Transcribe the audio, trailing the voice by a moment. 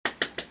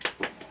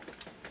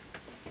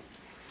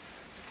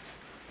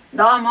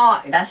どうも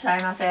いらっしゃ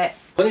いませ。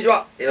こんにち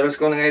は。よろし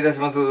くお願いいたし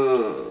ます。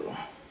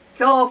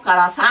今日か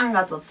ら3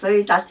月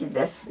1日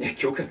です。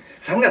今日から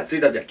3月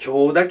1日は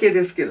今日だけ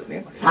ですけど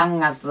ね。3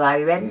月は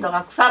イベント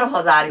が腐る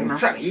ほどありま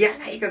す。嫌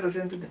な言い方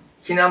せんとって。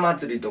ひな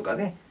祭りとか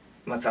ね。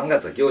3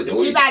月は行事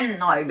多い。一番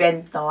のイベ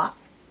ントは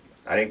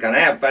あれかな、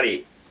やっぱ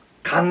り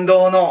感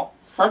動の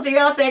卒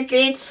業生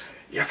起立。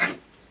やっぱり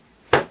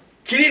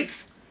起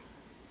立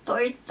と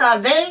言った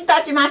ら全員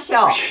立ちまし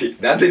ょう。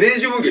なんで練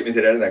習風景見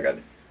せられなかった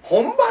ね。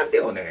本番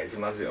でお願いし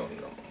ますよ。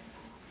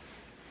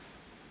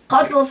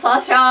骨粗しょ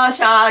う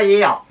症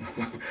よ。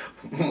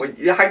もう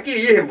はっき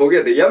り言えへんボケ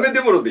やってやめて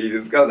もろていい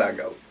ですか。なん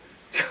か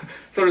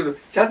それ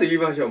ちゃんと言い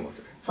ましょう。もう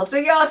それ卒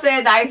業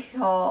生代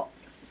表は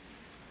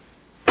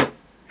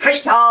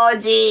い長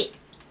寿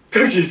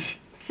たけし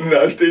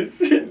なんて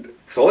死んだ。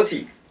そう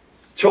し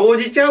長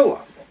寿ちゃう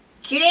わ。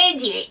きれい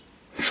じ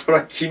そ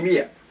ら君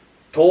や。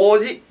当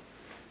時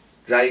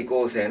在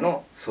校生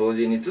の掃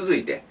除に続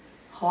いて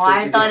ホ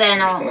ワイトデー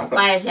のお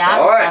返し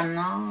あった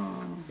な。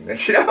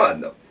知らんわ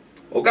んの。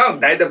おかん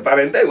大体バ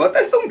レンタイン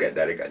渡しとんかい、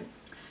誰かに。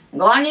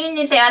5人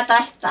に手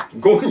渡した。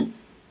5人。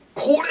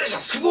高齢者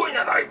すごい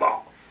な、ライバー。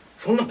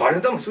そんなバレ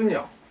ンタインもすんや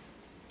ん。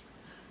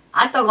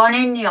あと5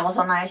人にお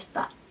供えし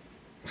た。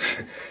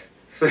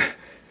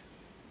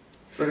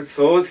それ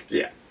葬式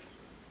や。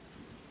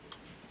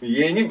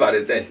家にバ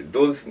レンタインして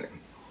どうですね。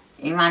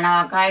今の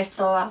若い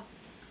人は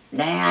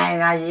恋愛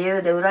が自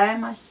由で羨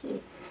ましい。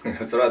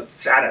それは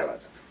しゃあないわ。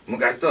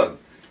昔とは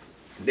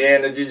恋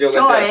愛の事情が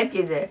今日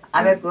駅で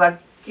阿部君が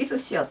キス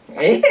しよって。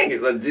ええけ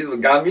ど自分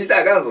ガン見し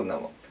たらあかん、そんな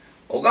もん。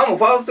おかんも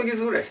ファーストキ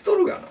スぐらいしと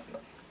るが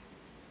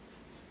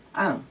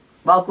な。うん、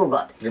母語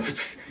で。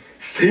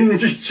戦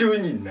時中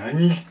に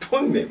何し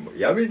とんねん、もう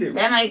やめてよ。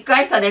でも1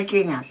回しかで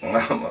きんやん。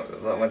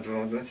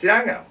知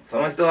らんがな。そ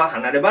の人は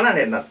離れ離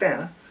れになったんや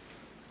な。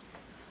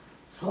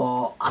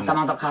そう、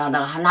頭と体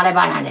が離れ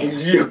離れ。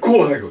いや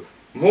怖いよ。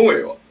もう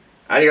ええわ。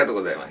ありがとう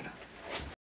ございました。